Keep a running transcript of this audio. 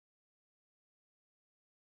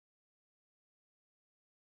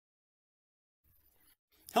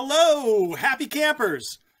Hello, happy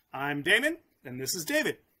campers. I'm Damon, and this is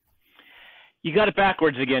David. You got it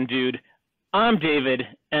backwards again, dude. I'm David,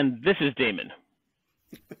 and this is Damon.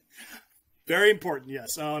 Very important,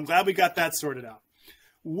 yes. I'm glad we got that sorted out.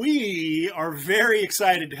 We are very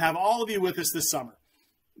excited to have all of you with us this summer.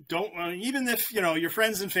 Even if your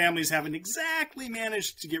friends and families haven't exactly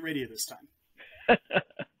managed to get ready this time.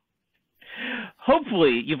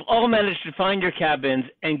 Hopefully, you've all managed to find your cabins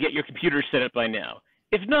and get your computers set up by now.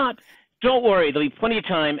 If not, don't worry. There'll be plenty of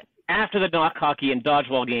time after the knock hockey and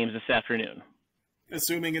dodgeball games this afternoon.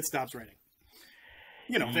 Assuming it stops raining.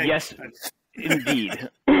 Vegas. Yes, indeed.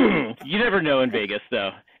 You never know in Vegas, though.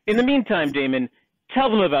 In the meantime, Damon, tell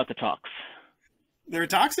them about the talks. There are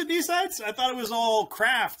talks at B-Sides? I thought it was all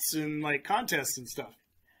crafts and contests and stuff.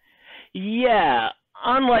 Yeah,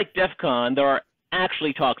 unlike DEF CON, there are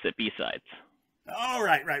actually talks at B-Sides. Oh,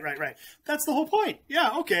 right. That's the whole point.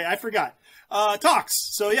 Yeah, okay, I forgot. Talks.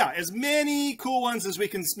 So yeah, as many cool ones as we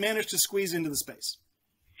can manage to squeeze into the space.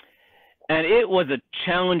 And it was a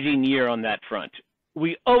challenging year on that front.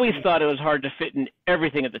 We always thought it was hard to fit in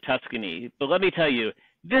everything at the Tuscany, but let me tell you,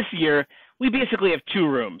 this year, we basically have 2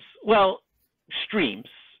 rooms. Well, streams.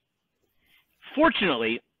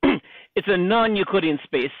 Fortunately, it's a non-Euclidean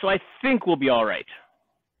space, so I think we'll be all right.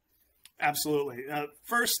 Absolutely.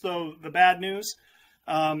 First, though, the bad news.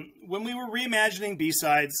 When we were reimagining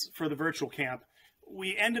B-Sides for the virtual camp,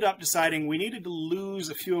 we ended up deciding we needed to lose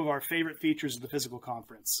a few of our favorite features of the physical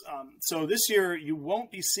conference. So this year, you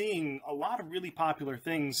won't be seeing a lot of really popular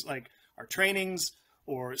things like our trainings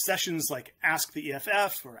or sessions like Ask the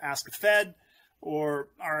EFF or Ask the Fed or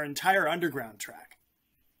our entire underground track.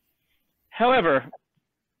 However,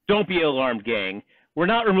 don't be alarmed, gang. We're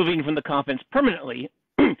not removing from the conference permanently.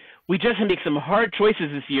 We just make some hard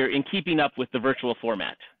choices this year in keeping up with the virtual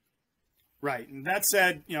format. Right. And that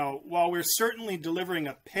said, while we're certainly delivering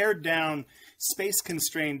a pared-down,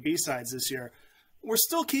 space-constrained B-Sides this year, we're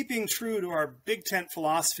still keeping true to our big tent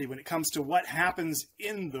philosophy when it comes to what happens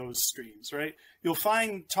in those streams, right? You'll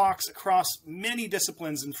find talks across many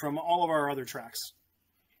disciplines and from all of our other tracks.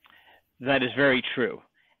 That is very true.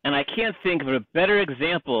 And I can't think of a better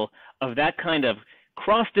example of that kind of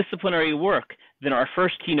cross-disciplinary work than our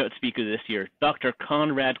first keynote speaker this year, Dr.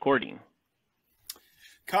 Konrad Koerding.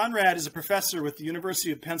 Konrad is a professor with the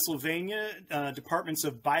University of Pennsylvania, departments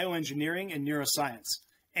of bioengineering and neuroscience.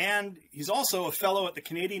 And he's also a fellow at the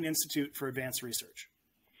Canadian Institute for Advanced Research.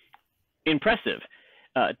 Impressive.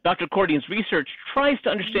 Dr. Koerding's research tries to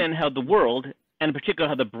understand how the world, and in particular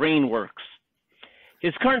how the brain works.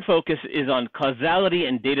 His current focus is on causality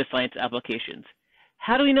and data science applications.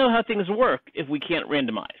 How do we know how things work if we can't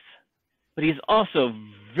randomize? But he's also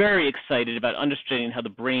very excited about understanding how the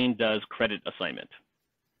brain does credit assignment.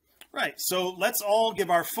 Right. So let's all give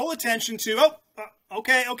our full attention to,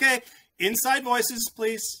 okay. Inside voices,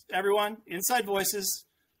 please, everyone. Inside voices.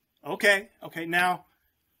 Okay. Now,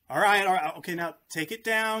 all right. Okay, now take it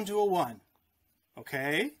down to a 1.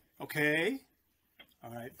 Okay. All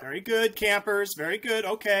right. Very good, campers. Very good.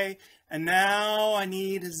 Okay. And now I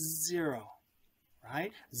need a 0.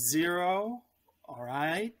 Right? 0. All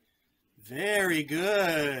right. Very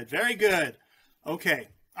good. Okay.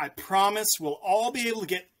 I promise we'll all be able to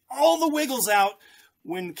get all the wiggles out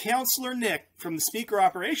when Counselor Nick from the Speaker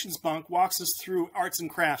Operations Bunk walks us through arts and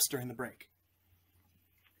crafts during the break.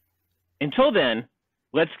 Until then,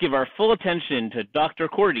 let's give our full attention to Dr.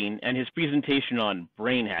 Koerding and his presentation on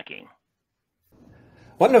brain hacking.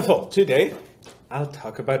 Wonderful. Today, I'll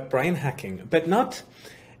talk about brain hacking, but not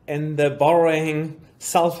in the boring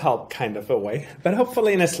self-help kind of a way, but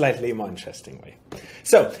hopefully in a slightly more interesting way.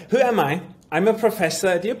 So, who am I? I'm a professor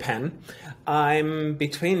at UPenn. I'm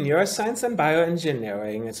between neuroscience and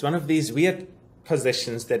bioengineering. It's one of these weird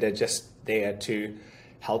positions that are just there to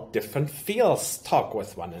help different fields talk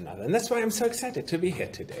with one another. And that's why I'm so excited to be here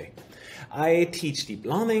today. I teach deep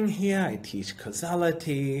learning here. I teach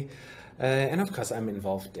causality. And of course, I'm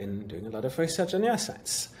involved in doing a lot of research on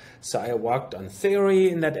neuroscience. So I worked on theory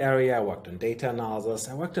in that area. I worked on data analysis.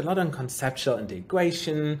 I worked a lot on conceptual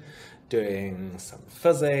integration, doing some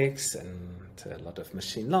physics and a lot of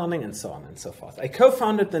machine learning and so on and so forth. I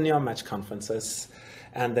co-founded the NeuroMatch conferences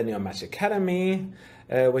and the NeuroMatch Academy,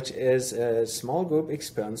 which is a small group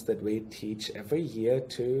experience that we teach every year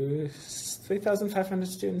to 3,500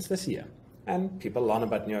 students this year. And people learn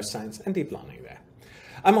about neuroscience and deep learning there.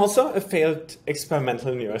 I'm also a failed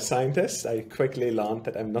experimental neuroscientist. I quickly learned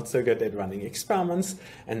that I'm not so good at running experiments,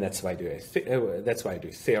 and that's why I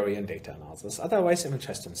do theory and data analysis. Otherwise, I'm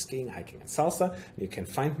interested in skiing, hiking, and salsa. You can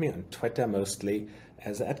find me on Twitter mostly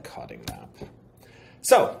as @KoerdingLab.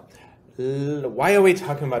 So, why are we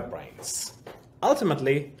talking about brains?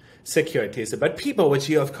 ultimately, security is about people, which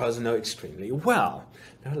you, of course, know extremely well.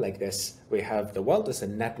 Now, like this, we have the world as a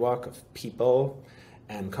network of people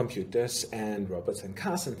and computers and robots and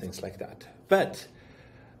cars and things like that. But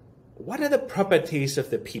what are the properties of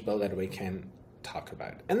the people that we can talk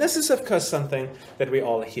about? And this is, of course, something that we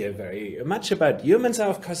all hear very much about. Humans are,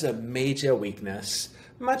 of course, a major weakness,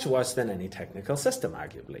 much worse than any technical system,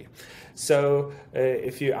 arguably. So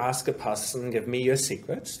if you ask a person, give me your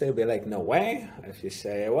secrets, they'll be like, no way. If you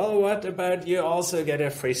say, well, what about you also get a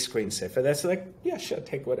free screensaver? That's like, yeah, sure,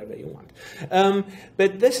 take whatever you want.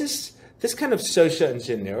 But this kind of social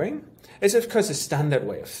engineering is, of course, a standard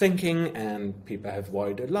way of thinking, and people have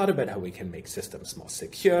worried a lot about how we can make systems more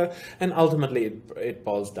secure, and ultimately it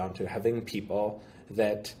boils down to having people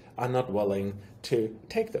that are not willing to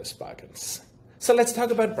take those bargains. So let's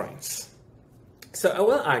talk about brains. So I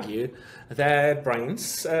will argue that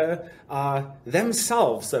brains are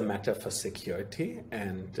themselves a matter for security,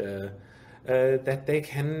 and that they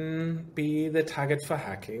can be the target for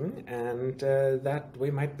hacking, and that we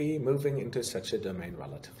might be moving into such a domain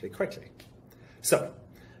relatively quickly. So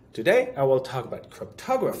today I will talk about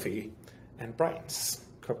cryptography and brains.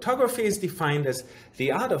 Cryptography is defined as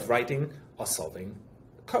the art of writing or solving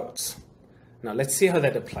codes. Now let's see how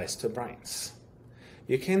that applies to brains.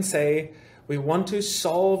 You can say, we want to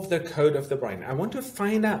solve the code of the brain. I want to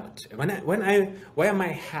find out, when I wear my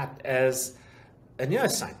hat as a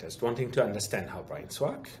neuroscientist wanting to understand how brains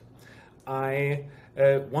work, I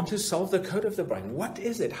want to solve the code of the brain. What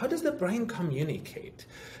is it? How does the brain communicate?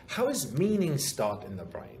 How is meaning stored in the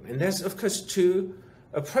brain? And there's, of course, two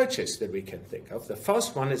approaches that we can think of. The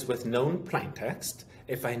first one is with known plaintext,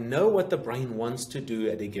 if I know what the brain wants to do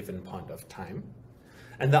at a given point of time.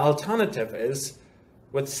 And the alternative is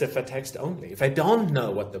with ciphertext only, if I don't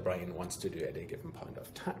know what the brain wants to do at a given point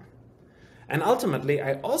of time. And ultimately,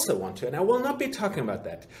 I also want to, and I will not be talking about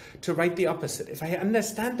that, to write the opposite. If I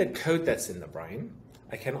understand the code that's in the brain,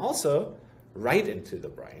 I can also write into the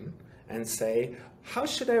brain and say, how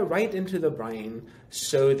should I write into the brain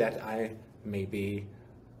so that I maybe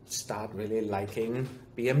start really liking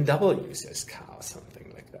BMWs as car or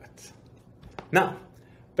something like that. Now,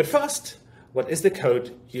 but first, what is the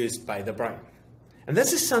code used by the brain? And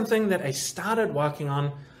this is something that I started working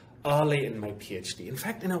on early in my PhD. In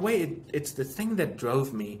fact, in a way, it's the thing that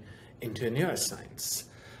drove me into neuroscience.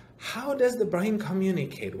 How does the brain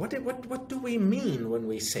communicate? What do we mean when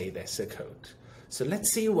we say there's a code? So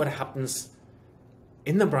let's see what happens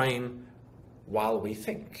in the brain while we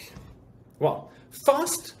think. Well,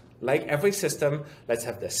 first, like every system, let's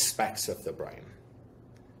have the specs of the brain.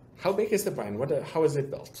 How big is the brain? How is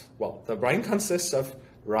it built? Well, the brain consists of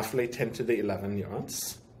roughly 10 to the 11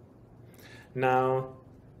 neurons. Now,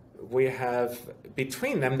 we have,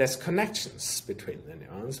 between them, there's connections between the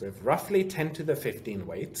neurons. We have roughly 10 to the 15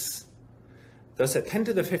 weights. Those are 10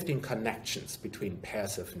 to the 15 connections between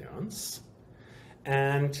pairs of neurons.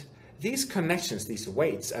 And these connections, these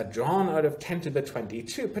weights, are drawn out of 10 to the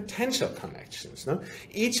 22 potential connections. No?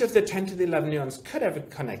 Each of the 10 to the 11 neurons could have a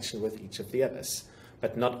connection with each of the others,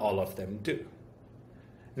 but not all of them do.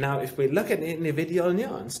 Now, if we look at individual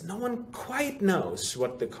neurons, no one quite knows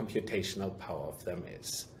what the computational power of them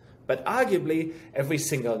is. But arguably, every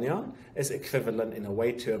single neuron is equivalent in a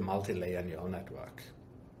way to a multi-layer neural network.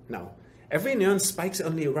 Now, every neuron spikes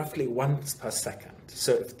only roughly once per second.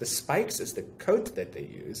 So if the spikes is the code that they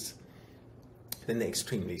use, then they're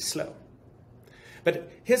extremely slow. But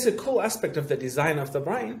here's a cool aspect of the design of the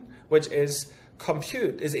brain, which is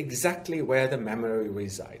compute is exactly where the memory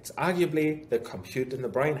resides. Arguably, the compute in the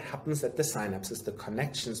brain happens at the synapses, the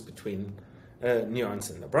connections between neurons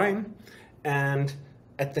in the brain. And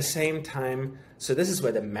at the same time, so this is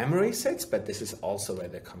where the memory sits, but this is also where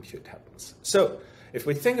the compute happens. So if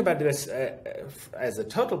we think about this as a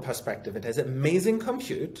total perspective, it has amazing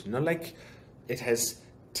compute, like it has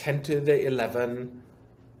 10 to the 11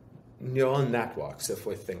 neural networks, if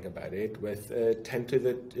we think about it, with 10 to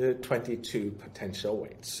the 22 potential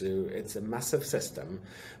weights. So it's a massive system,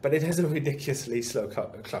 but it has a ridiculously slow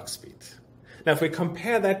clock speed. Now, if we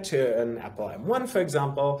compare that to an Apple M1, for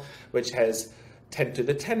example, which has 10 to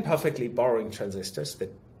the 10 perfectly boring transistors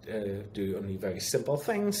that do only very simple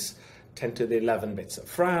things, 10 to the 11 bits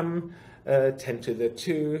of RAM, 10 to the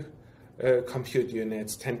 2 compute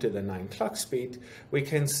units, 10 to the 9 clock speed, we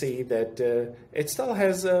can see that it still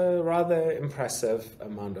has a rather impressive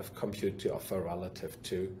amount of compute to offer relative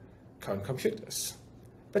to current computers.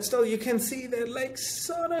 But still, you can see they're like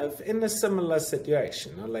sort of in a similar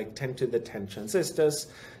situation, like 10 to the 10 transistors,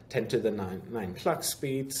 10 to the 9 clock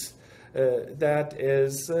speeds. That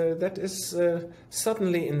is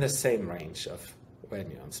certainly in the same range of where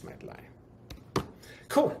neurons might lie.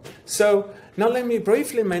 Cool. So now let me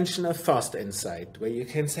briefly mention a first insight where you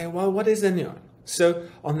can say, well, what is a neuron? So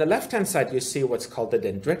on the left-hand side, you see what's called the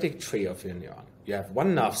dendritic tree of your neuron. You have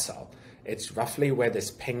one nerve cell. It's roughly where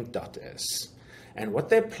this pink dot is. And what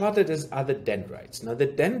they plotted are the dendrites. Now, the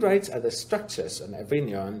dendrites are the structures on every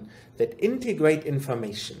neuron that integrate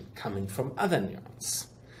information coming from other neurons.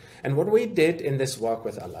 And what we did in this work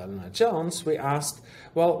with Alana Jones, we asked,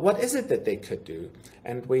 well, what is it that they could do?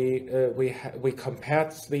 And we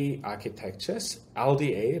compared three architectures: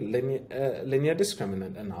 LDA, linear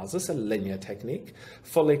discriminant analysis, a linear technique,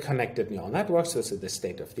 fully connected neural networks. Those are the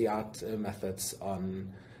state-of-the-art methods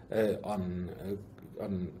on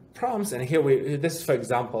prompts. And here this is, for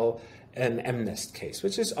example, an MNIST case,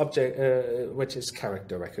 which is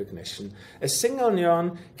character recognition. A single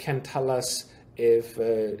neuron can tell us if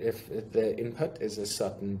the input is a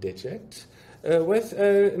certain digit with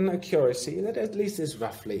an accuracy that at least is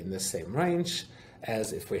roughly in the same range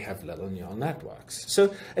as if we have little neural networks.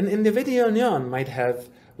 So an individual neuron might have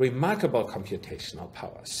remarkable computational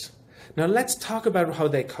powers. Now let's talk about how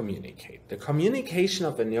they communicate. The communication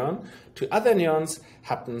of a neuron to other neurons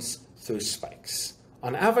happens through spikes.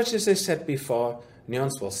 On average, as I said before,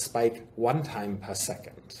 neurons will spike 1 time per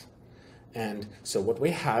second. And so what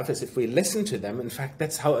we have is, if we listen to them, in fact,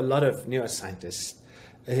 that's how a lot of neuroscientists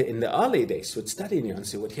in the early days would study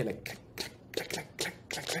neurons. You would hear like click, click, click, click,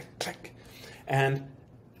 click, click, click. And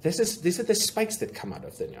these are the spikes that come out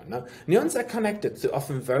of the neuron. Now, neurons are connected to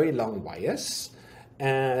often very long wires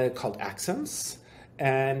called axons.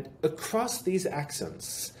 And across these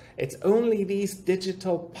axons, it's only these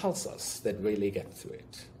digital pulses that really get through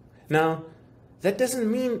it. Now, that doesn't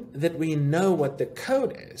mean that we know what the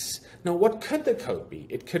code is. Now, what could the code be?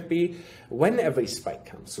 It could be when every spike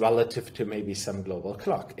comes relative to maybe some global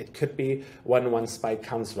clock. It could be when one spike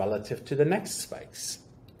comes relative to the next spikes.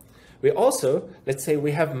 We also, let's say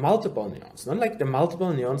we have multiple neurons. Not like the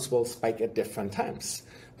multiple neurons will spike at different times,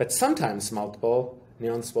 but sometimes multiple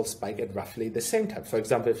neurons will spike at roughly the same time. For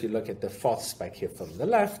example, if you look at the fourth spike here from the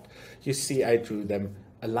left, you see I drew them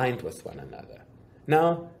aligned with one another.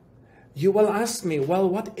 Now, you will ask me, well,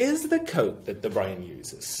 what is the code that the brain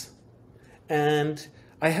uses? And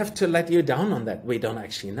I have to let you down on that. We don't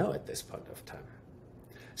actually know at this point of time.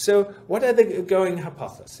 So what are the going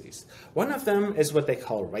hypotheses? One of them is what they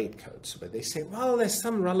call rate codes, where they say, well, there's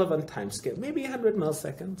some relevant time scale, maybe 100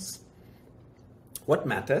 milliseconds. What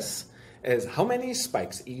matters is how many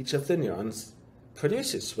spikes each of the neurons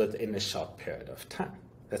produces within a short period of time.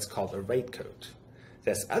 That's called a rate code.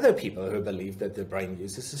 There's other people who believe that the brain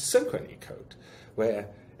uses a synchrony code, where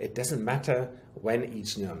it doesn't matter when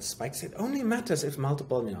each neuron spikes. It only matters if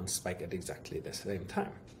multiple neurons spike at exactly the same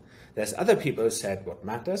time. There's other people who said what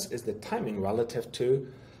matters is the timing relative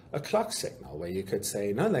to a clock signal, where you could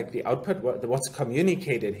say, no, like the output, what's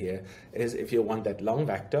communicated here is if you want that long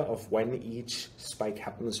vector of when each spike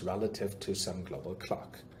happens relative to some global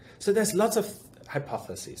clock. So there's lots of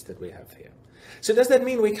hypotheses that we have here. So does that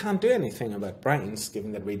mean we can't do anything about brains,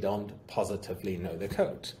 given that we don't positively know the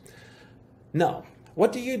code? No.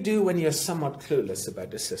 What do you do when you're somewhat clueless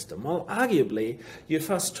about the system? Well, arguably, you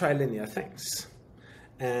first try linear things.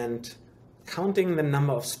 And counting the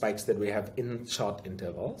number of spikes that we have in short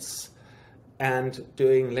intervals and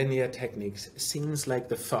doing linear techniques seems like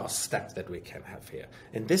the first step that we can have here.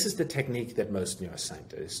 And this is the technique that most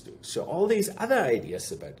neuroscientists do. So all these other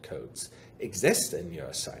ideas about codes exist in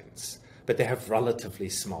neuroscience, but they have relatively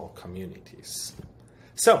small communities.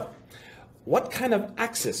 So what kind of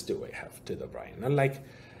access do we have to the brain? And like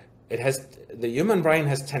the human brain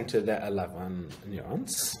has 10 to the 11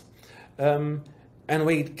 neurons. And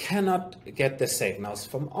we cannot get the signals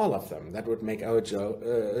from all of them. That would make our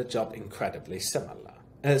job incredibly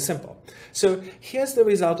simple. So here's the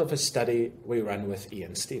result of a study we ran with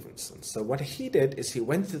Ian Stevenson. So what he did is he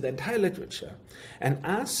went through the entire literature and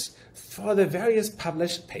asked for the various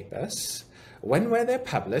published papers, when were they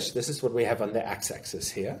published, this is what we have on the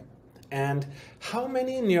x-axis here, and how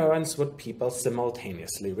many neurons would people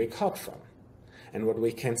simultaneously record from. And what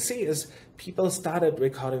we can see is people started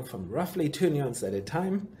recording from roughly 2 neurons at a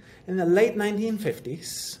time in the late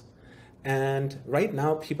 1950s. And right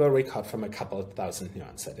now, people record from a couple thousand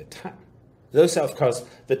neurons at a time. Those are, of course,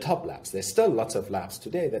 the top labs. There's still lots of labs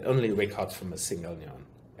today that only record from a single neuron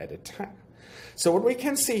at a time. So what we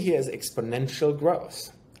can see here is exponential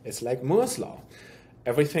growth. It's like Moore's law.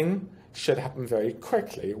 Everything should happen very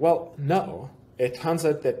quickly. Well, no. It turns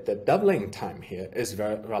out that the doubling time here is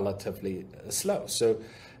relatively slow. So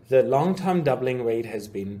the long-term doubling rate has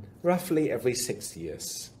been roughly every 6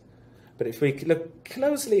 years. But if we look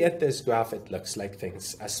closely at this graph, it looks like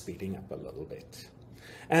things are speeding up a little bit.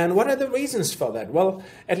 And what are the reasons for that? Well,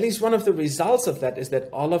 at least one of the results of that is that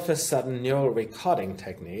all of a sudden neural recording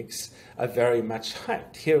techniques are very much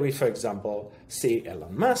hyped. Here we, for example, see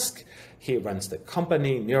Elon Musk. He runs the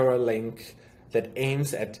company Neuralink that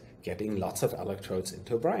aims at getting lots of electrodes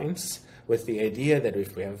into brains with the idea that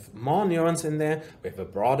if we have more neurons in there, we have a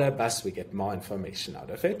broader bus, we get more information out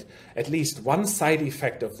of it. At least one side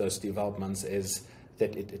effect of those developments is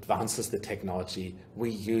that it advances the technology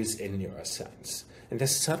we use in neuroscience. And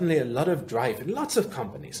there's certainly a lot of drive in lots of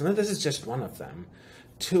companies, and this is just one of them,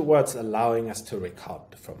 towards allowing us to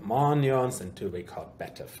record from more neurons and to record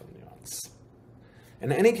better from neurons.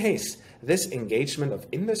 In any case, this engagement of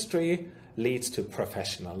industry leads to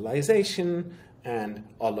professionalization, and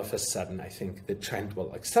all of a sudden, I think the trend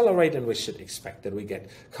will accelerate, and we should expect that we get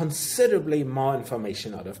considerably more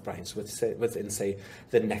information out of brains within, say,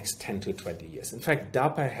 the next 10 to 20 years. In fact,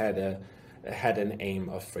 DARPA had an aim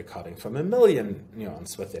of recording from 1 million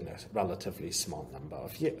neurons within a relatively small number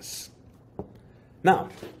of years. Now,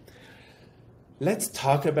 let's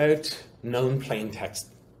talk about known plain text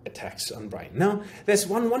attacks on brain. Now, there's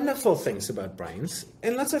one wonderful thing about brains.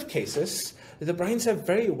 In lots of cases, the brains are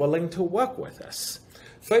very willing to work with us.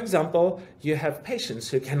 For example, you have patients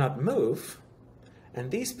who cannot move, and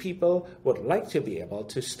these people would like to be able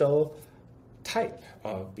to still type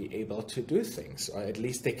or be able to do things, or at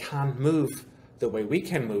least they can't move the way we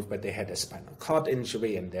can move, but they had a spinal cord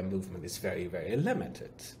injury and their movement is very, very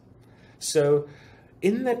limited. So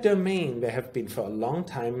in that domain, there have been for a long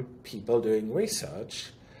time people doing research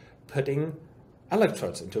putting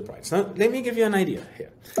electrodes into brains. Now, let me give you an idea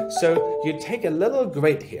here. So you take a little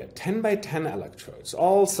grid here, 10 by 10 electrodes,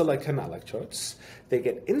 all silicon electrodes. They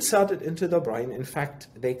get inserted into the brain. In fact,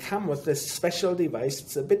 they come with this special device.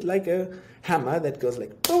 It's a bit like a hammer that goes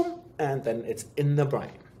like boom, and then it's in the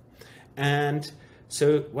brain. And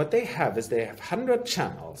so what they have is they have 100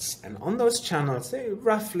 channels, and on those channels, they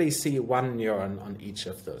roughly see 1 neuron on each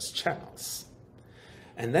of those channels.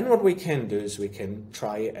 And then what we can do is we can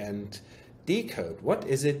try and decode what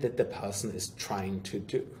is it that the person is trying to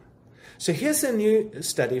do. So here's a new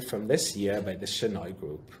study from this year by the Shenoy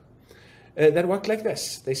group that worked like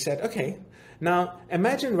this. They said, okay, now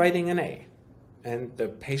imagine writing an A, and the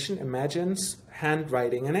patient imagines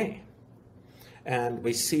handwriting an A. And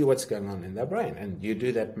we see what's going on in their brain, and you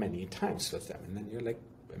do that many times with them, and then you're like,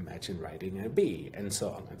 imagine writing a B, and so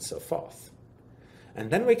on and so forth. And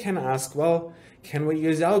then we can ask, well, can we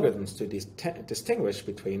use algorithms to distinguish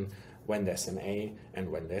between when there's an A and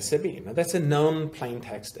when there's a B? Now, that's a known plain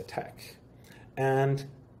text attack. And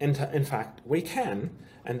in fact, we can.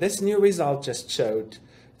 And this new result just showed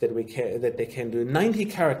that they can do 90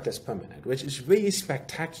 characters per minute, which is really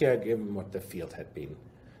spectacular given what the field had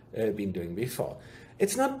been doing before.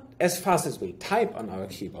 It's not as fast as we type on our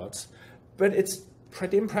keyboards, but it's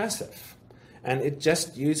pretty impressive. And it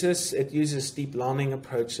just uses deep learning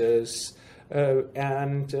approaches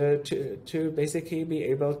to basically be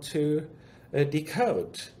able to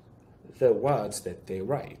decode the words that they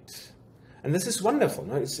write. And this is wonderful.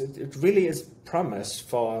 No? It really is promise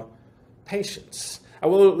for patients. I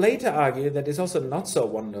will later argue that it's also not so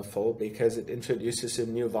wonderful because it introduces a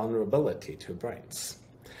new vulnerability to brains.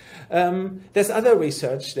 There's other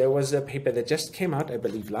research. There was a paper that just came out, I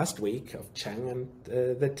believe, last week of Chang and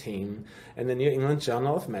the team in the New England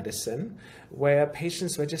Journal of Medicine, where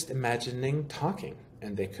patients were just imagining talking,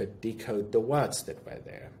 and they could decode the words that were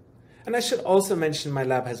there. And I should also mention my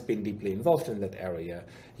lab has been deeply involved in that area,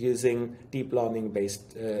 using deep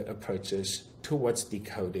learning-based approaches towards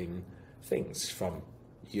decoding things from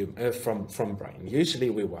brain. Usually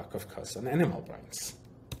we work, of course, on animal brains.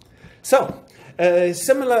 So, a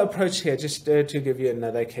similar approach here, just to give you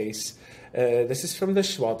another case. This is from the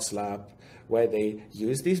Schwartz lab, where they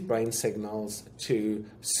use these brain signals to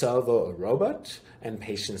servo a robot, and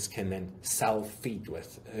patients can then self-feed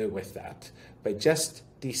with that by just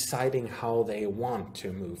deciding how they want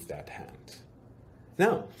to move that hand.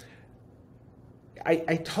 Now,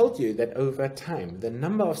 I told you that over time, the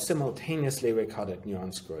number of simultaneously recorded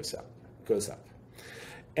neurons goes up.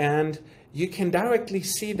 And you can directly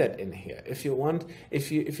see that in here. If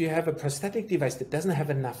you have a prosthetic device that doesn't have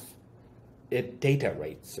enough data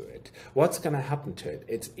rate to it, what's going to happen to it?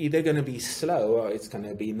 It's either going to be slow or it's going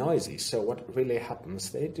to be noisy. So what really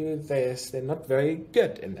happens? They do this. They're not very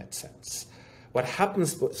good in that sense. What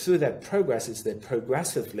happens through that progress is that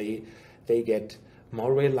progressively they get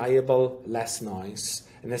more reliable, less noise.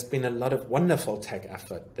 And there's been a lot of wonderful tech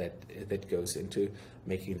effort that goes into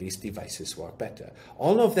making these devices work better.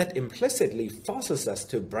 All of that implicitly forces us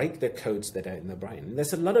to break the codes that are in the brain. And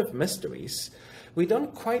there's a lot of mysteries. We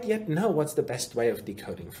don't quite yet know what's the best way of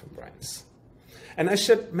decoding from brains. And I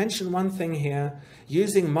should mention one thing here.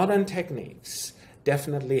 Using modern techniques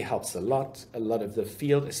definitely helps a lot. A lot of the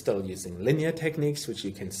field is still using linear techniques, which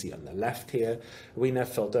you can see on the left here. Wiener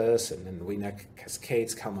filters and then Wiener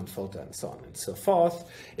cascades, Kalman filter, and so on and so forth.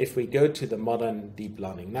 If we go to the modern deep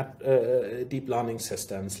learning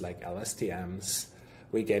systems like LSTMs,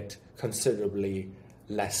 we get considerably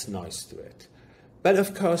less noise to it. But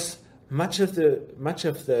of course, much of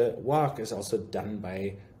the work is also done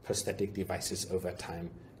by prosthetic devices over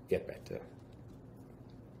time get better.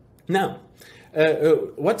 Now,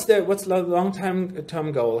 what's the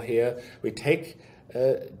long-term goal here? We take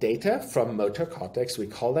data from motor cortex. We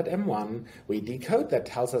call that M1. We decode that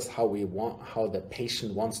tells us how the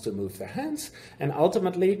patient wants to move their hands, and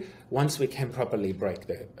ultimately, once we can properly break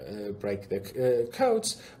the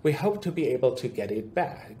codes, we hope to be able to give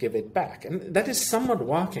it back, and that is somewhat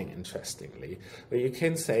working. Interestingly, where you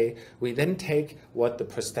can say we then take what the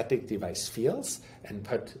prosthetic device feels and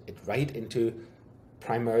put it right into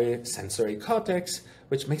primary sensory cortex,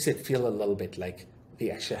 which makes it feel a little bit like the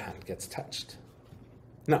actual hand gets touched.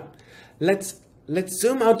 Now, let's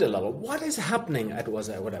zoom out a little. What is happening at what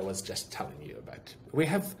I was just telling you about? We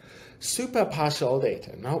have super partial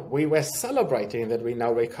data. Now, we were celebrating that we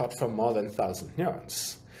now record from more than 1,000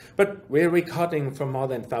 neurons. But we're recording from more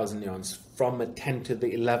than 1,000 neurons from a 10 to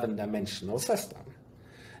the 11 dimensional system.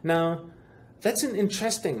 Now, that's an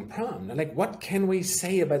interesting problem. Like, what can we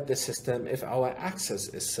say about the system if our access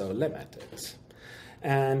is so limited?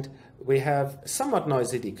 And we have somewhat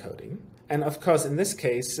noisy decoding. And of course, in this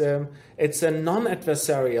case, it's a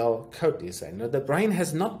non-adversarial code design. Now, the brain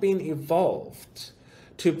has not been evolved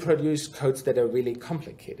to produce codes that are really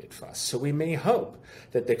complicated for us. So we may hope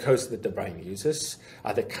that the codes that the brain uses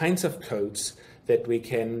are the kinds of codes that we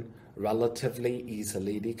can relatively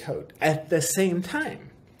easily decode. At the same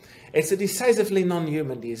time, it's a decisively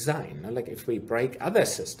non-human design. Like, if we break other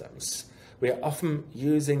systems, we are often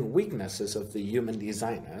using weaknesses of the human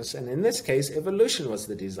designers. And in this case, evolution was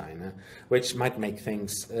the designer, which might make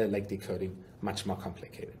things like decoding much more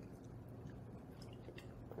complicated.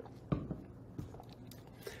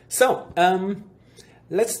 So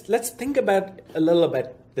let's think about a little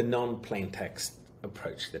bit the non-plain text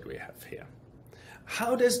approach that we have here.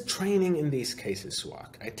 How does training in these cases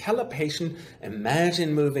work? I tell a patient,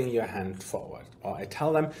 imagine moving your hand forward. Or I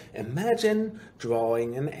tell them, imagine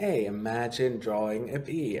drawing an A, imagine drawing a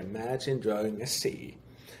B, imagine drawing a C.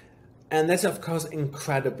 And that's, of course,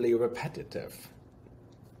 incredibly repetitive.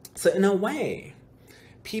 So in a way,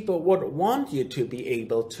 people would want you to be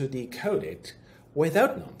able to decode it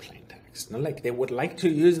without non-plain text. Like, they would like to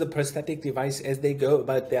use the prosthetic device as they go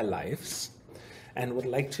about their lives, and would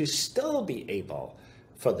like to still be able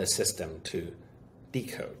for the system to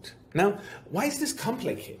decode. Now, why is this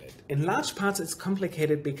complicated? In large parts, it's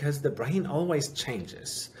complicated because the brain always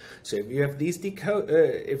changes. So if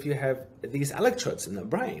you have these electrodes in the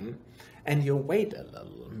brain, and you wait a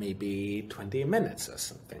little, maybe 20 minutes or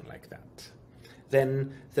something like that,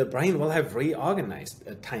 then the brain will have reorganized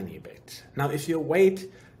a tiny bit. Now, if you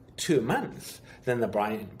wait 2 months, then the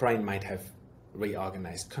brain might have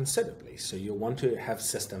reorganized considerably. So you want to have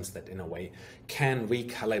systems that in a way can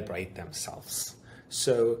recalibrate themselves.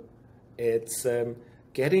 So it's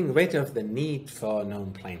getting rid of the need for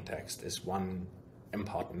known plain text is one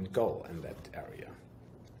important goal in that area.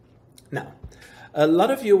 Now, a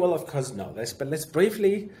lot of you will of course know this, but let's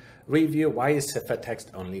briefly review why a ciphertext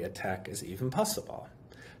only attack is even possible.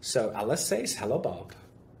 So Alice says, "Hello Bob."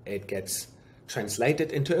 It gets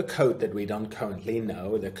translated into a code that we don't currently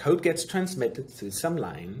know. The code gets transmitted through some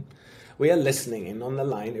line. We are listening in on the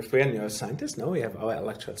line. If we are neuroscientists, no, we have our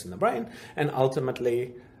electrodes in the brain, and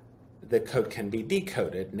ultimately the code can be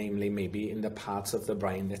decoded, namely maybe in the parts of the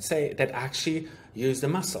brain that actually use the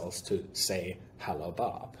muscles to say "Hello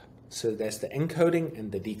Bob." So there's the encoding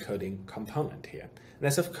and the decoding component here. And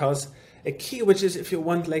there's of course a key, which is, if you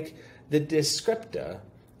want, like the descriptor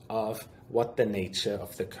of what the nature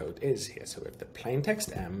of the code is here. So we have the plain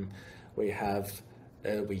text M, we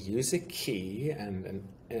use a key and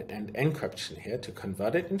encryption here to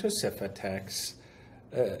convert it into ciphertext.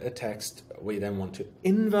 Text. We then want to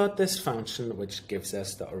invert this function, which gives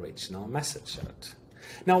us the original message out.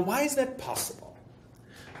 Now, why is that possible?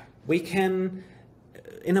 We can,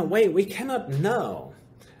 in a way, we cannot know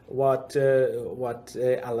what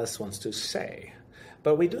Alice wants to say,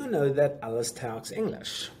 but we do know that Alice talks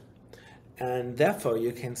English. And therefore,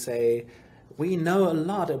 you can say, we know a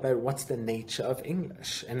lot about what's the nature of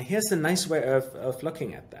English. And here's a nice way of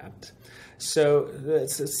looking at that. So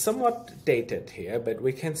it's somewhat dated here, but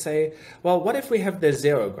we can say, well, what if we have the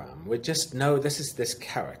zerogram? We just know this is this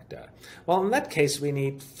character. Well, in that case, we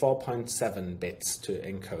need 4.7 bits to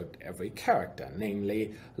encode every character,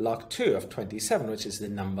 namely log 2 of 27, which is the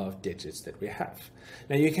number of digits that we have.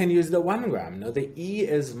 Now, you can use the 1 gram. Now, the E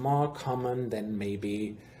is more common than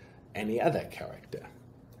maybe any other character.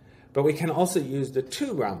 But we can also use the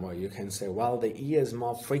 2 gram, where you can say, well, the E is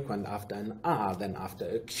more frequent after an R than after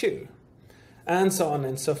a Q. And so on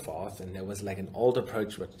and so forth. And there was like an old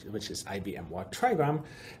approach, which is IBM word trigram.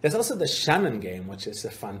 There's also the Shannon game, which is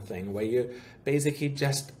a fun thing, where you basically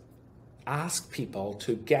just ask people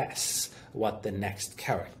to guess what the next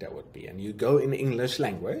character would be. And you go in English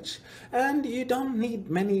language, and you don't need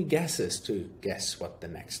many guesses to guess what the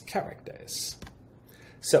next character is.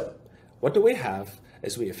 So what do we have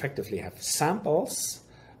is we effectively have samples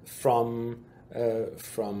from the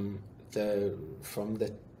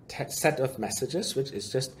set of messages, which is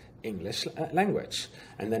just English language.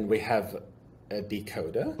 And then we have a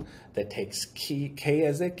decoder that takes K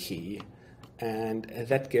as a key, and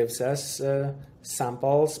that gives us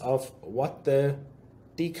samples of what the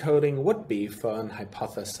decoding would be for an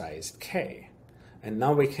hypothesized K. And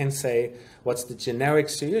now we can say, what's the generic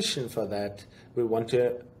solution for that? We want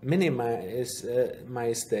to minimize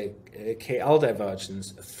the KL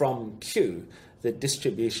divergence from Q, the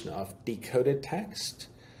distribution of decoded text,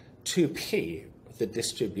 to P, the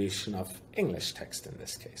distribution of English text in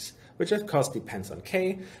this case, which of course depends on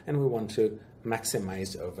K, and we want to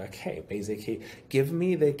maximize over K. Basically, give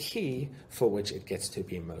me the key for which it gets to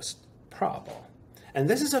be most probable. And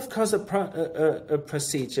this is, of course, a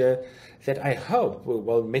procedure that I hope we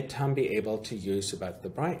will midterm be able to use about the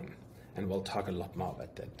brain. And we'll talk a lot more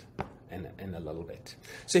about that in a little bit.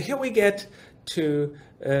 So here we get to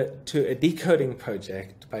a decoding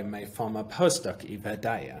project by my former postdoc, Eva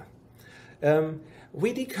Dyer.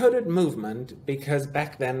 We decoded movement because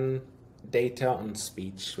back then data on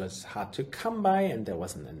speech was hard to come by and there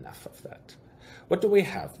wasn't enough of that. What do we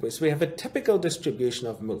have? We have a typical distribution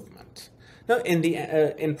of movement. Now,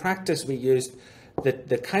 in practice, we used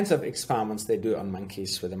the kinds of experiments they do on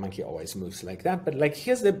monkeys, where the monkey always moves like that. But like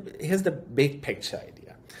here's the big picture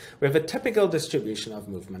idea. We have a typical distribution of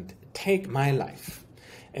movement. Take my life.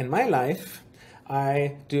 In my life,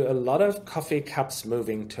 I do a lot of coffee cups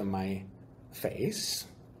moving to my face.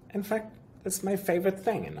 In fact, that's my favorite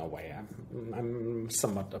thing in a way. I'm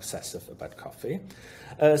somewhat obsessive about coffee.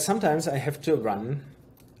 Sometimes I have to run,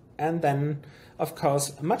 and then, of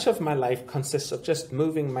course, much of my life consists of just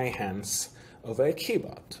moving my hands over a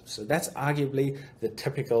keyboard. So that's arguably the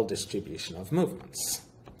typical distribution of movements.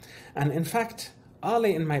 And in fact,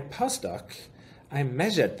 early in my postdoc, I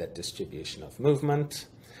measured that distribution of movement,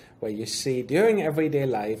 where you see during everyday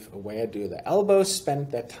life, where do the elbows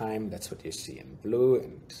spend their time? That's what you see in blue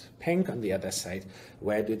and pink. On the other side,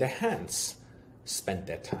 where do the hands spend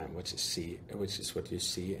their time, which is what you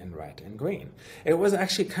see in red and green. It was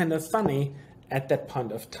actually kind of funny. At that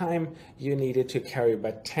point of time, you needed to carry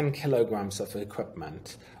about 10 kilograms of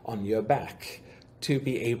equipment on your back to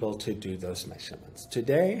be able to do those measurements.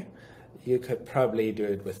 Today, you could probably do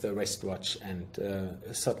it with a wristwatch and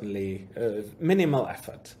certainly minimal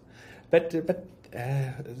effort. But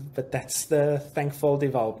that's the thankful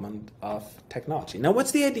development of technology. Now,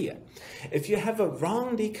 what's the idea? If you have a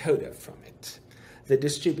wrong decoder from it, the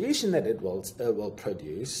distribution that it will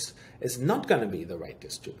produce is not going to be the right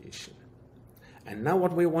distribution. And now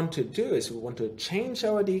what we want to do is we want to change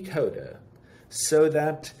our decoder so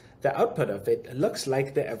that the output of it looks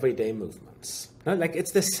like the everyday movements. Now, like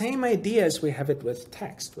it's the same idea as we have it with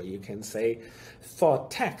text, where you can say for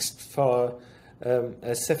text, for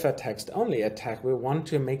a cipher text only attack, we want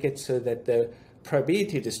to make it so that the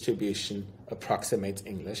probability distribution approximates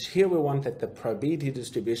English. Here we want that the probability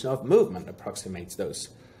distribution of movement approximates those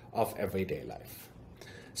of everyday life.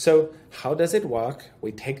 So how does it work?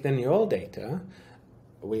 We take the neural data.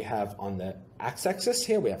 We have on the x-axis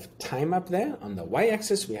here, we have time up there. On the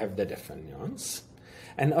y-axis, we have the different neurons.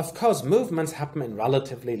 And of course, movements happen in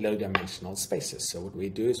relatively low-dimensional spaces. So what we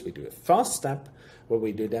do is we do a first step where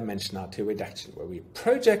we do dimensionality reduction, where we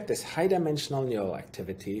project this high-dimensional neural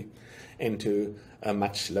activity into a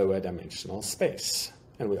much lower-dimensional space.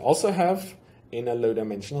 And we also have, in a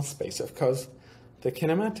low-dimensional space, of course, the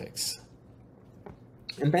kinematics.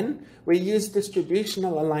 And then we use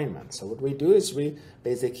distributional alignment. So what we do is we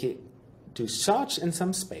basically do search in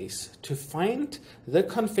some space to find the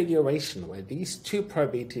configuration where these two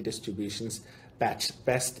probability distributions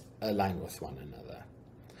best align with one another.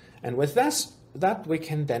 And with this, that, we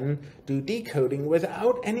can then do decoding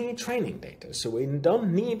without any training data. So we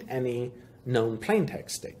don't need any known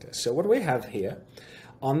plaintext data. So what we have here,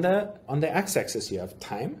 on the x-axis you have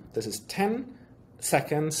time. This is 10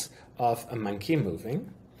 seconds of a monkey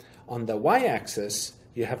moving. On the y-axis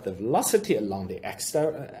you have the velocity along the x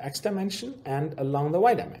dimension and along the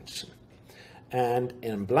y dimension. And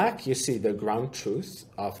in black you see the ground truth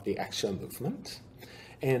of the actual movement.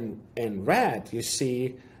 In red you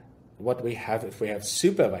see what we have if we have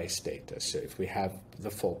supervised data, so if we have the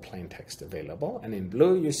full plain text available. And in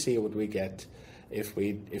blue you see what we get if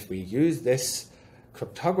we use this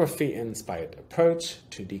cryptography-inspired approach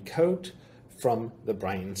to decode from the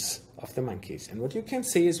brains of the monkeys. And what you can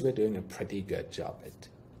see is we're doing a pretty good job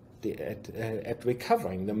at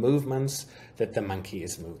recovering the movements that the monkey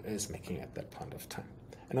is making at that point of time.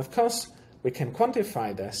 And of course, we can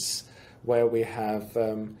quantify this where we have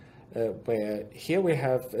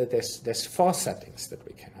there's 4 settings that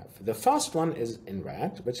we can have. The first one is in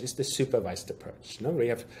red, which is the supervised approach. No, we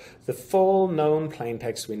have the full known plain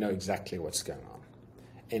text. We know exactly what's going on.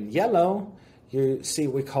 In yellow, you see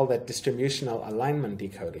we call that distributional alignment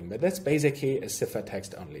decoding, but that's basically a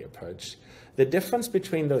ciphertext only approach. The difference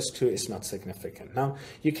between those two is not significant. Now,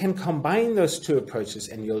 you can combine those two approaches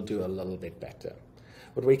and you'll do a little bit better.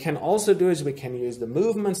 What we can also do is we can use the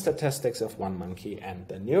movement statistics of one monkey and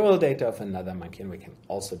the neural data of another monkey, and we can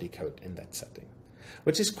also decode in that setting,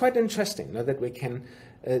 which is quite interesting. Now that we can,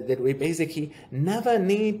 that we basically never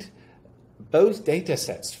need both data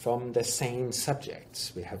sets from the same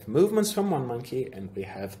subjects. We have movements from one monkey and we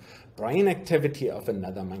have brain activity of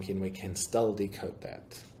another monkey, and we can still decode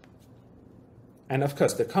that. And of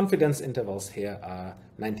course, the confidence intervals here are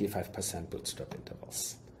 95% bootstrap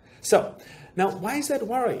intervals. So now, why is that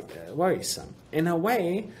worrisome? In a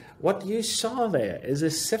way, what you saw there is a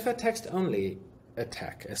ciphertext-only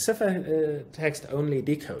attack, a ciphertext-only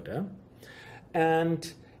decoder.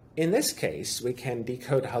 And in this case, we can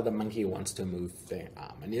decode how the monkey wants to move their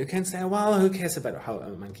arm. And you can say, well, who cares about how a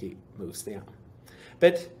monkey moves the arm?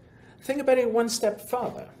 But think about it one step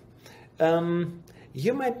further.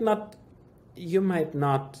 You might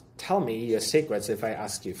not tell me your secrets if I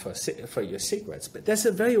ask you for your secrets, but there's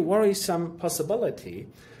a very worrisome possibility.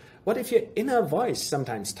 What if your inner voice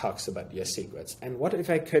sometimes talks about your secrets? And what if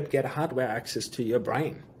I could get hardware access to your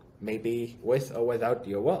brain, maybe with or without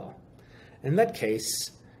your will? In that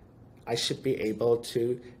case, I should be able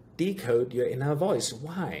to decode your inner voice.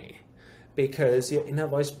 Why? Because your inner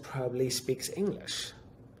voice probably speaks English.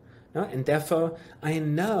 No? And therefore, I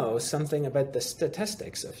know something about the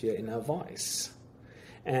statistics of your inner voice.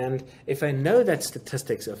 And if I know that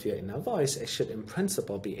statistics of your inner voice, I should in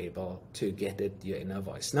principle be able to get at your inner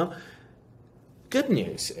voice. Now, good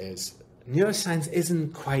news is neuroscience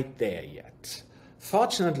isn't quite there yet.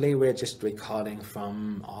 Fortunately, we're just recording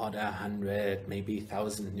from order 100, maybe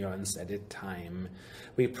 1,000 neurons at a time.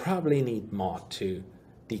 We probably need more to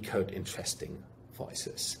decode interesting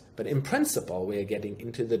voices. But in principle, we are getting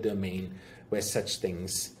into the domain where such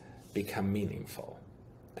things become meaningful.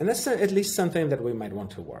 And that's at least something that we might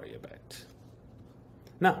want to worry about.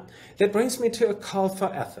 Now, that brings me to a call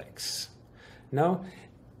for ethics. Now,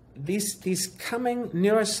 these coming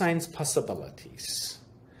neuroscience possibilities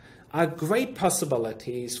are great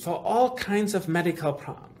possibilities for all kinds of medical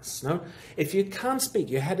problems. No? If you can't speak,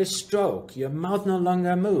 you had a stroke, your mouth no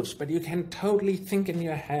longer moves, but you can totally think in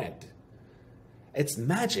your head. It's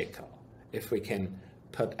magical if we can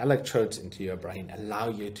put electrodes into your brain, allow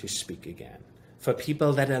you to speak again. For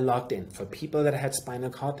people that are locked in, for people that had spinal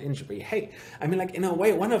cord injury. Hey, I mean, like in a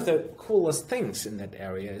way, one of the coolest things in that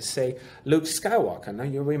area is, say, Luke Skywalker. Now,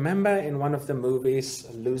 you remember in one of the movies,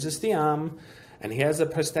 loses the arm, and he has a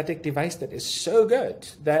prosthetic device that is so good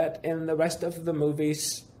that in the rest of the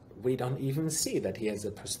movies, we don't even see that he has a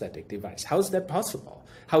prosthetic device. How is that possible?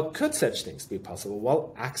 How could such things be possible?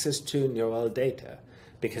 Well, access to neural data,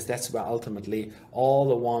 because that's where ultimately all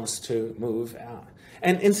the wants to move are.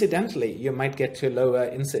 And incidentally, you might get to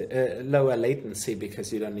lower latency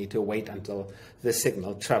because you don't need to wait until the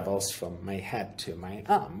signal travels from my head to my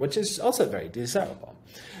arm, which is also very desirable.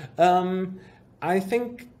 I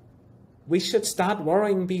think we should start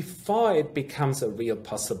worrying before it becomes a real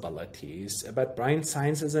possibility about brain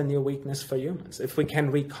science as a new weakness for humans. If we can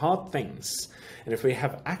record things and if we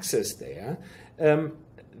have access there,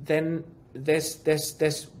 then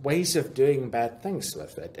there's ways of doing bad things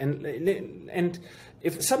with it. And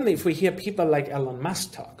if we hear people like Elon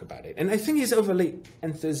Musk talk about it, and I think he's overly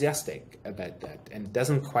enthusiastic about that and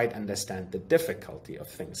doesn't quite understand the difficulty of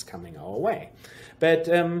things coming our way. But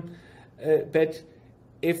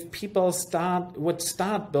if people would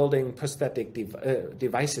start building prosthetic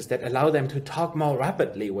devices that allow them to talk more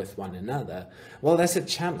rapidly with one another, well, there's a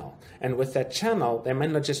channel. And with that channel, they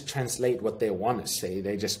might not just translate what they want to say,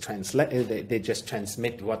 they just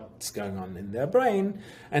transmit what's going on in their brain,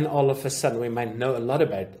 and all of a sudden we might know a lot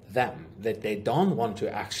about them that they don't want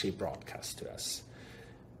to actually broadcast to us.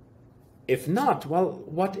 If not, well,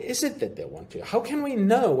 what is it that they want to? How can we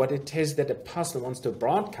know what it is that a person wants to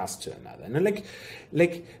broadcast to another? And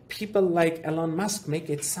like people like Elon Musk make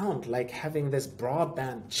it sound like having this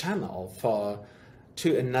broadband channel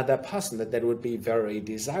to another person that would be very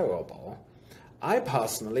desirable. I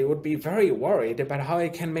personally would be very worried about how I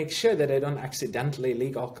can make sure that I don't accidentally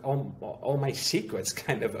leak all my secrets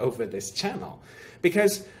kind of over this channel.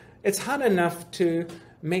 Because it's hard enough to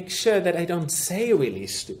make sure that I don't say really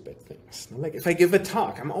stupid things. Like if I give a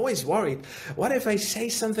talk, I'm always worried, what if I say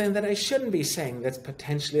something that I shouldn't be saying that's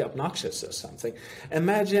potentially obnoxious or something?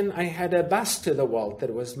 Imagine I had a bus to the world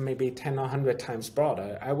that was maybe 10 or 100 times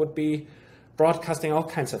broader. I would be broadcasting all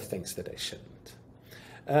kinds of things that I shouldn't.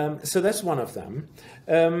 So that's one of them.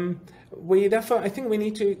 Therefore, I think we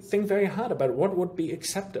need to think very hard about what would be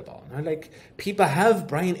acceptable. Like people have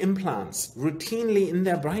brain implants routinely in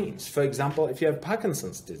their brains. For example, if you have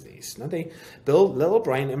Parkinson's disease, they build little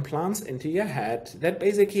brain implants into your head that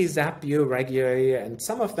basically zap you regularly, and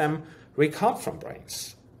some of them record from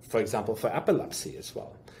brains, for example, for epilepsy as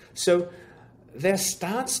well. So there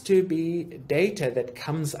starts to be data that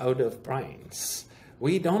comes out of brains.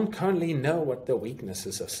 We don't currently know what the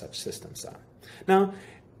weaknesses of such systems are. Now,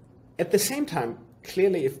 at the same time,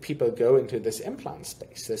 clearly if people go into this implant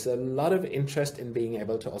space, there's a lot of interest in being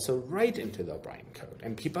able to also write into their brain code,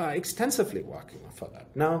 and people are extensively working for that.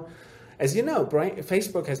 Now, as you know,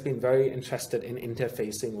 Facebook has been very interested in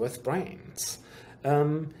interfacing with brains.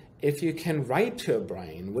 If you can write to a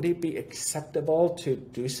brain, would it be acceptable to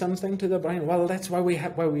do something to the brain? Well, that's why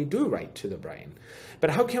we do write to the brain.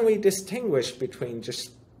 But how can we distinguish between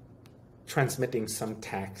just transmitting some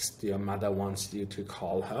text your mother wants you to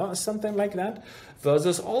call her or something like that,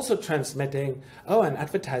 versus also transmitting, oh, and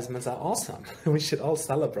advertisements are awesome. We should all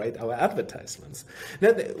celebrate our advertisements.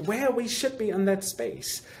 Now, where we should be in that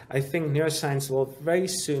space, I think neuroscience will very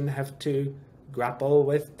soon have to grapple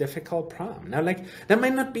with difficult problem. Now, like, that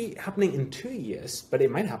might not be happening in 2 years, but it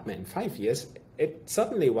might happen in 5 years. It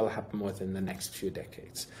certainly will happen within the next few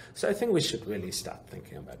decades. So I think we should really start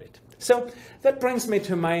thinking about it. So that brings me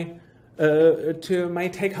to my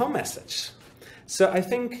take-home message. So I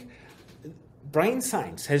think brain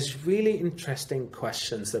science has really interesting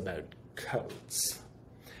questions about codes.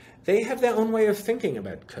 They have their own way of thinking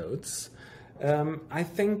about codes. I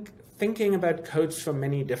think thinking about codes from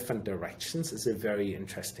many different directions is a very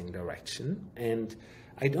interesting direction. And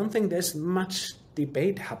I don't think there's much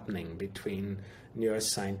debate happening between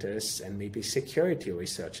neuroscientists and maybe security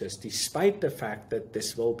researchers, despite the fact that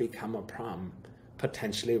this will become a problem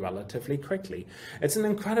potentially relatively quickly. It's an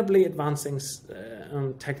incredibly advancing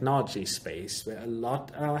technology space where a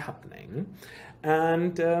lot are happening.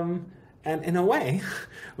 And in a way,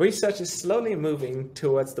 research is slowly moving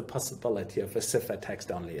towards the possibility of a cipher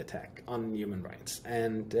text-only attack on human brains.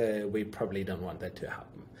 And we probably don't want that to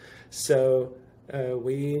happen. So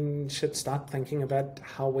we should start thinking about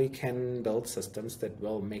how we can build systems that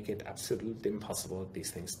will make it absolutely impossible that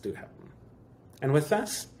these things do happen. And with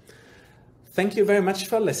that, thank you very much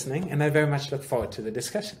for listening, and I very much look forward to the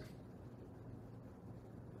discussion.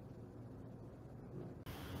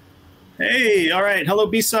 Hey, all right. Hello,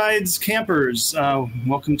 B-Sides campers.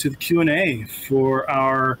 Welcome to the Q&A for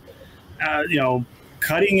our,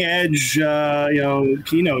 cutting edge,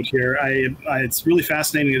 keynote here. It's really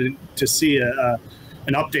fascinating to see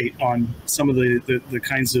an update on some of the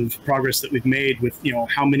kinds of progress that we've made with,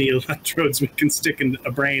 how many electrodes we can stick in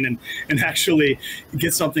a brain and actually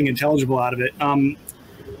get something intelligible out of it.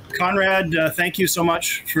 Conrad, thank you so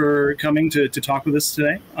much for coming to talk with us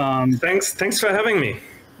today. Thanks for having me.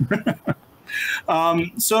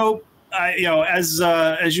 So, as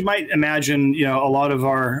you might imagine, a lot of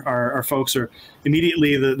our folks are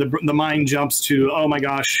immediately the mind jumps to, oh my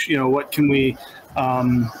gosh, what can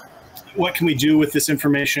we do with this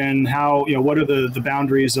information? How, what are the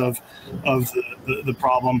boundaries of the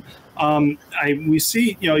problem? We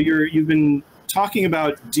see, you've been talking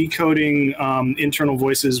about decoding internal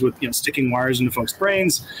voices with sticking wires into folks'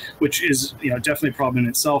 brains, which is definitely a problem in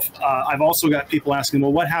itself. I've also got people asking,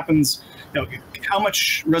 well, what happens? How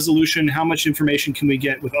much resolution, how much information can we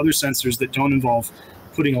get with other sensors that don't involve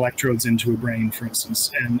putting electrodes into a brain, for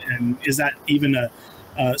instance? And is that even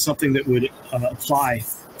something that would apply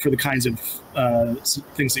for the kinds of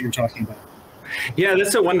things that you're talking about? Yeah,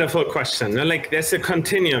 that's a wonderful question. Like, there's a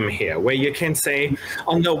continuum here where you can say,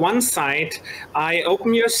 on the one side, I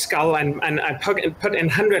open your skull and I put in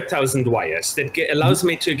 100,000 wires that allows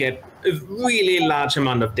me to get a really large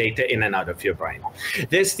amount of data in and out of your brain.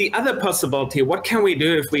 There's the other possibility, what can we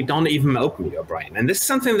do if we don't even open your brain? And this is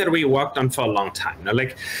something that we worked on for a long time. Now,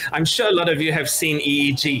 like, I'm sure a lot of you have seen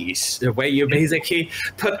EEGs, where you basically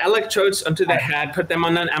put electrodes onto the head, put them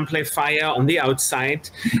on an amplifier on the outside,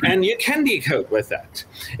 and you can decode with that.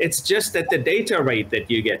 It's just that the data rate that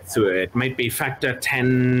you get through it might be factor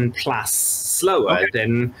 10 plus slower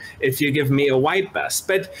than if you give me a white bus.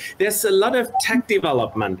 But there's a lot of tech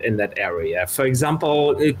development in that area. For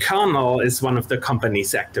example, Kernel is one of the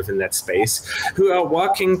companies active in that space who are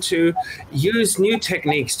working to use new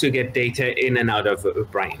techniques to get data in and out of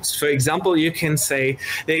brains. For example, you can say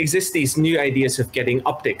there exist these new ideas of getting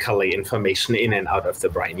optically information in and out of the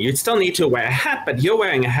brain. You still need to wear a hat, but you're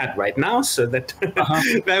wearing a hat right now, so that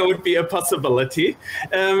that would be a possibility.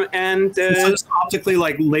 So it's optically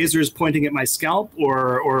like lasers pointing at my scalp,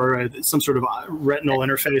 or some sort of retinal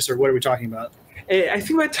interface, or what are we talking about? I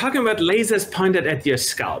think we're talking about lasers pointed at your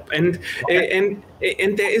scalp, and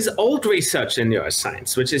there is old research in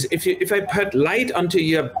neuroscience, which is if I put light onto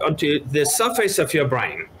the surface of your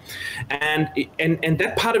brain, and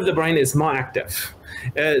that part of the brain is more active,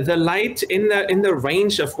 the light in the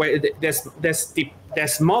range of where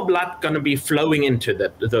there's more blood going to be flowing into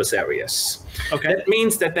those areas. Okay, that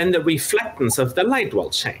means that then the reflectance of the light will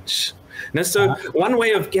change. Now, so one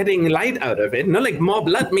way of getting light out of it, like more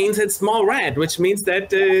blood means it's more red, which means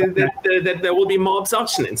that that there will be more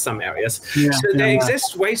absorption in some areres. So there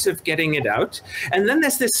exist ways of getting it out. And then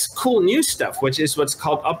there's this cool new stuff, which is what's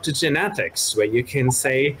called optogenetics, where you can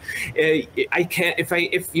say,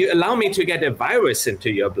 if you allow me to get a virus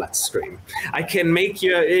into your bloodstream, I can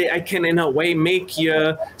in a way make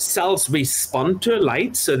your cells respond to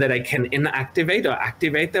light so that I can inactivate or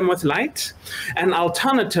activate them with light. And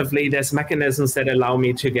alternatively, there's mechanisms that allow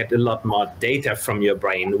me to get a lot more data from your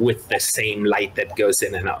brain with the same light that goes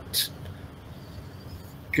in and out.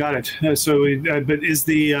 Got it. So, but is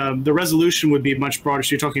the resolution would be much broader?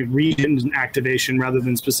 So you're talking region activation rather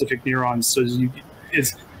than specific neurons. So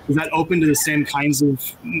is that open to the same kinds of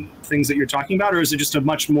things that you're talking about, or is it just a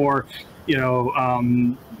much more,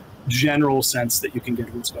 general sense that you can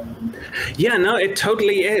get what's going on? Yeah, no, it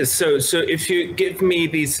totally is. So if you give me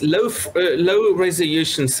these low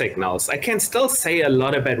resolution signals, I can still say a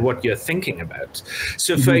lot about what you're thinking about.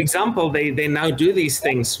 So for example, they now do these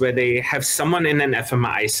things where they have someone in an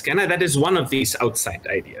fMRI scanner. That is one of these outside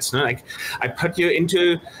ideas. Like, I put you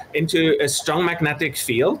into a strong magnetic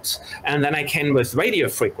field, and then I can with radio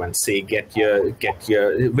frequency get your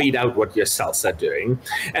read out what your cells are doing.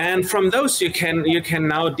 And from those you can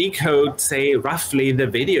now decode, say, roughly the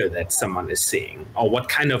video that someone is seeing or what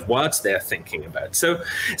kind of words they're thinking about. So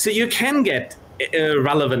you can get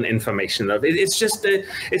relevant information of it. It's just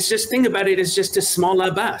think about it as just a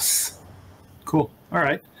smaller bus. Cool. All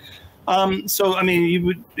right. So I mean, you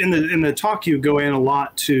would in the talk you go in a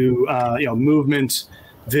lot to movement,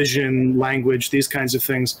 vision, language, these kinds of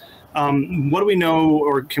things. What do we know,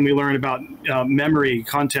 or can we learn about memory,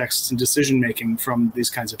 context, and decision making from these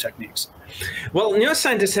kinds of techniques? Well,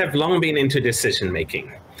 neuroscientists have long been into decision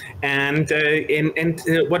making, and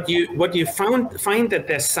what you find that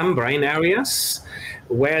there's some brain areas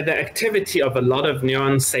where the activity of a lot of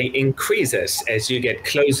neurons, say, increases as you get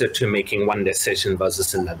closer to making one decision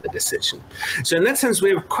versus another decision. So in that sense,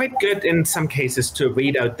 we're quite good in some cases to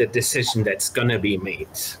read out the decision that's going to be made.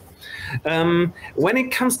 When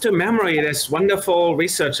it comes to memory, there's wonderful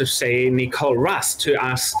research of, say, Nicole Rust, who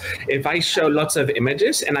asks, if I show lots of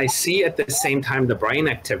images and I see at the same time the brain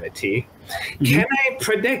activity, can I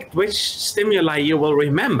predict which stimuli you will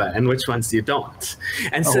remember and which ones you don't?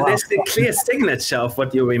 And so there's the clear signature of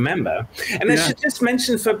what you remember. And I should just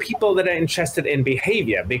mention for people that are interested in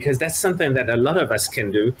behavior, because that's something that a lot of us can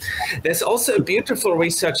do, there's also beautiful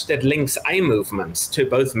research that links eye movements to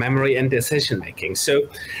both memory and decision making. So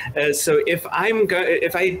if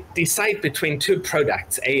I decide between two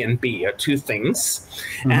products, A and B, or two things,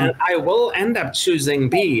 and I will end up choosing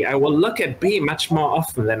B, I will look at B much more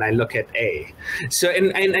often than I look at A. So,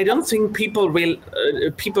 and I don't think people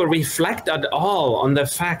reflect at all on the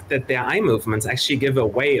fact that their eye movements actually give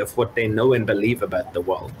away of what they know and believe about the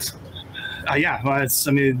world. Well,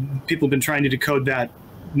 people have been trying to decode that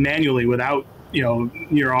manually without,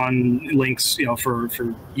 neuron links,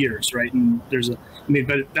 for years, right? And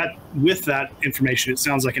but that with that information, it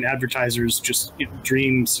sounds like an advertiser's just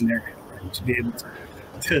dream scenario, right? To be able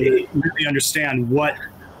to really understand what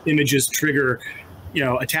images trigger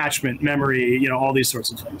attachment, memory, all these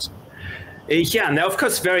sorts of things. Yeah, and they're of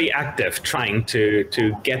course very active trying to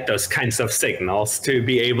get those kinds of signals to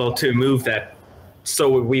be able to move that so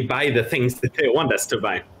we buy the things that they want us to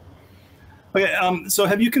buy. Okay, so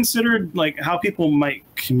have you considered like how people might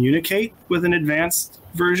communicate with an advanced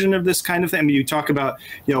version of this kind of thing? I mean, you talk about,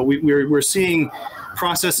 you know, we're seeing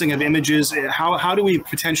processing of images. How do we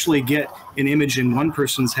potentially get an image in one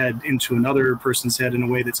person's head into another person's head in a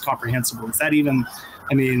way that's comprehensible? Is that even,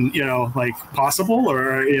 I mean, you know, like possible,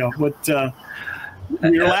 or, you know, what?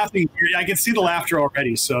 You're laughing. I can see the laughter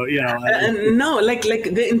already. So, you know. No, like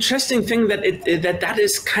the interesting thing that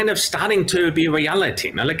is kind of starting to be reality.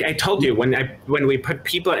 Now, like I told you, when we put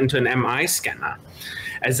people into an MRI scanner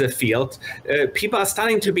as a field, people are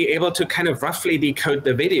starting to be able to kind of roughly decode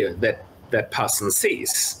the video that person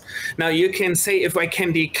sees. Now you can say, if I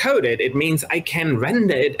can decode it, it means I can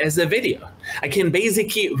render it as a video. I can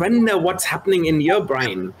basically render what's happening in your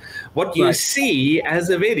brain, what you see as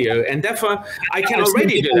a video, and therefore I can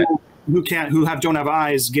already do that. Who don't have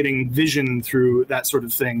eyes getting vision through that sort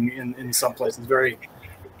of thing in some places. Very.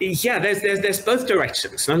 Yeah, there's both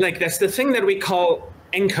directions. Now, like there's the thing that we call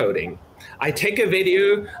encoding. I take a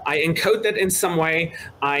video, I encode that in some way,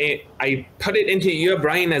 I put it into your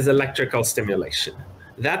brain as electrical stimulation.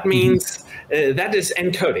 That means that is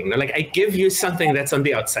encoding. Like I give you something that's on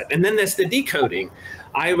the outside. And then there's the decoding.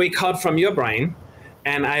 I record from your brain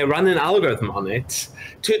and I run an algorithm on it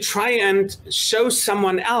to try and show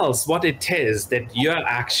someone else what it is that you're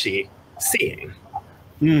actually seeing.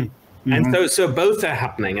 And so both are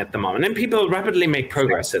happening at the moment, and people rapidly make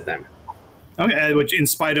progress at them. Okay, which in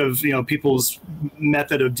spite of, you know, people's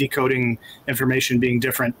method of decoding information being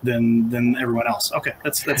different than everyone else. Okay,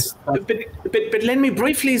 that's. But let me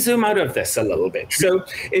briefly zoom out of this a little bit. So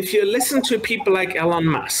if you listen to people like Elon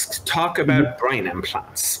Musk talk about brain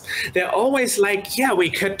implants, they're always like, yeah,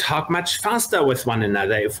 we could talk much faster with one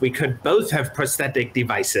another if we could both have prosthetic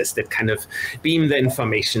devices that kind of beam the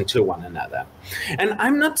information to one another. And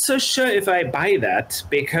I'm not so sure if I buy that,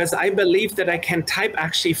 because I believe that I can type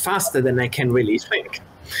actually faster than I can really think.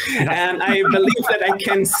 And I believe that I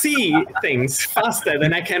can see things faster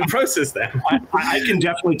than I can process them. I can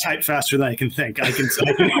definitely type faster than I can think. I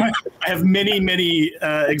have many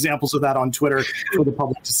examples of that on Twitter for the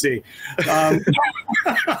public to see.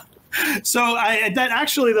 So that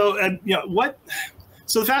actually, though, you know what?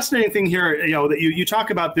 So the fascinating thing here, you know, that you talk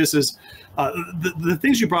about this is the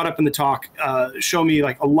things you brought up in the talk show me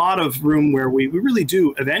like a lot of room where we really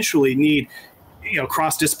do eventually need, you know,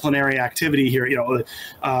 cross-disciplinary activity here, you know,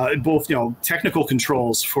 both, you know, technical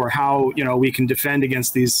controls for how, you know, we can defend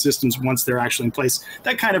against these systems once they're actually in place.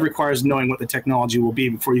 That kind of requires knowing what the technology will be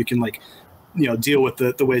before you can, like, you know, deal with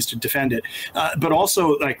the ways to defend it. But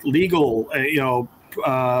also like legal, you know,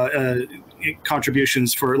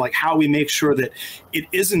 contributions for like how we make sure that it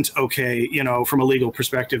isn't okay, you know, from a legal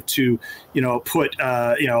perspective to, you know, put,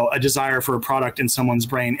 you know, a desire for a product in someone's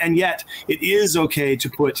brain. And yet it is okay to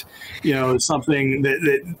put, you know, something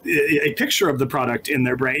that a picture of the product in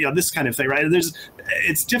their brain, you know, this kind of thing, right?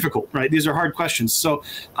 It's difficult, right? These are hard questions. So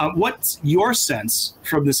what's your sense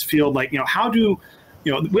from this field? Like, you know, how do,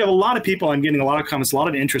 you know, we have a lot of people, I'm getting a lot of comments, a lot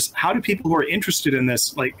of interest. How do people who are interested in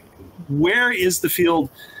this, like, where is the field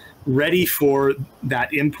ready for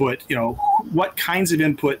that input? You know, what kinds of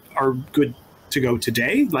input are good to go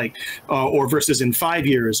today, like, or versus in 5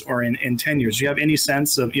 years or in 10 years? Do you have any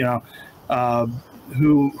sense of, you know,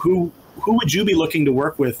 who would you be looking to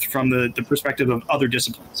work with from the perspective of other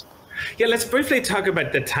disciplines? Yeah, let's briefly talk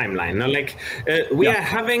about the timeline. Now, like, we are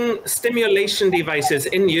having stimulation devices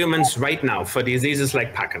in humans right now for diseases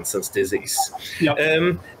like Parkinson's disease.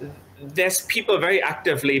 There's people very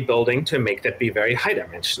actively building to make that be very high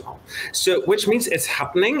dimensional. So, which means it's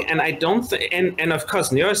happening. And I don't and of course,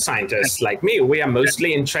 neuroscientists like me, we are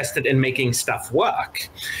mostly interested in making stuff work.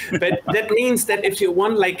 But that means that if you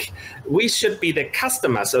want, like, we should be the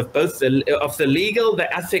customers of both the legal,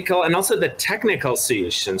 the ethical, and also the technical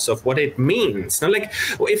solutions of what it means. Now, like,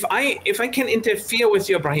 if I can interfere with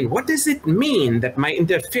your brain, what does it mean that my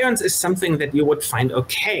interference is something that you would find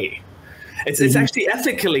okay? It's actually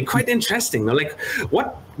ethically quite interesting. Like,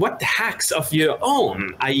 what hacks of your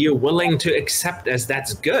own are you willing to accept as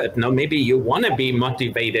that's good? Now, maybe you want to be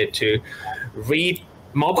motivated to read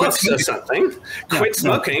more books or something, quit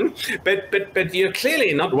smoking, but you're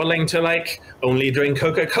clearly not willing to, like, only drink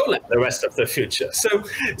Coca-Cola the rest of the future. So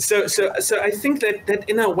I think that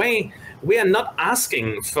in a way, we are not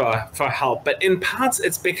asking for help, but in parts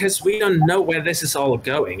it's because we don't know where this is all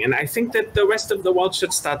going. And I think that the rest of the world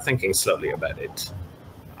should start thinking slowly about it.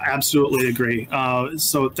 Absolutely agree.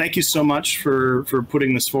 So thank you so much for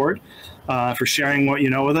putting this forward, for sharing what you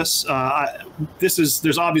know with us.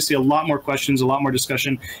 There's obviously a lot more questions, a lot more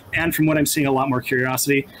discussion, and from what I'm seeing, a lot more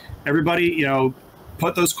curiosity. Everybody,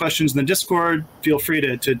 put those questions in the Discord. Feel free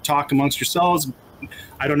to talk amongst yourselves.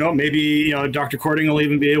 I don't know, maybe Dr. Koerding will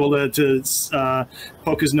even be able to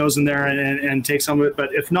poke his nose in there and take some of it.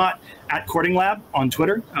 But if not, at Koerding Lab on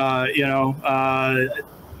Twitter,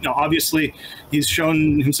 obviously, he's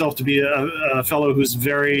shown himself to be a fellow who's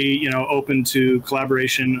very, open to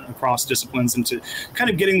collaboration across disciplines and to kind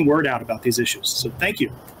of getting the word out about these issues. So thank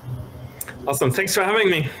you. Awesome. Thanks for having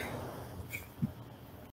me.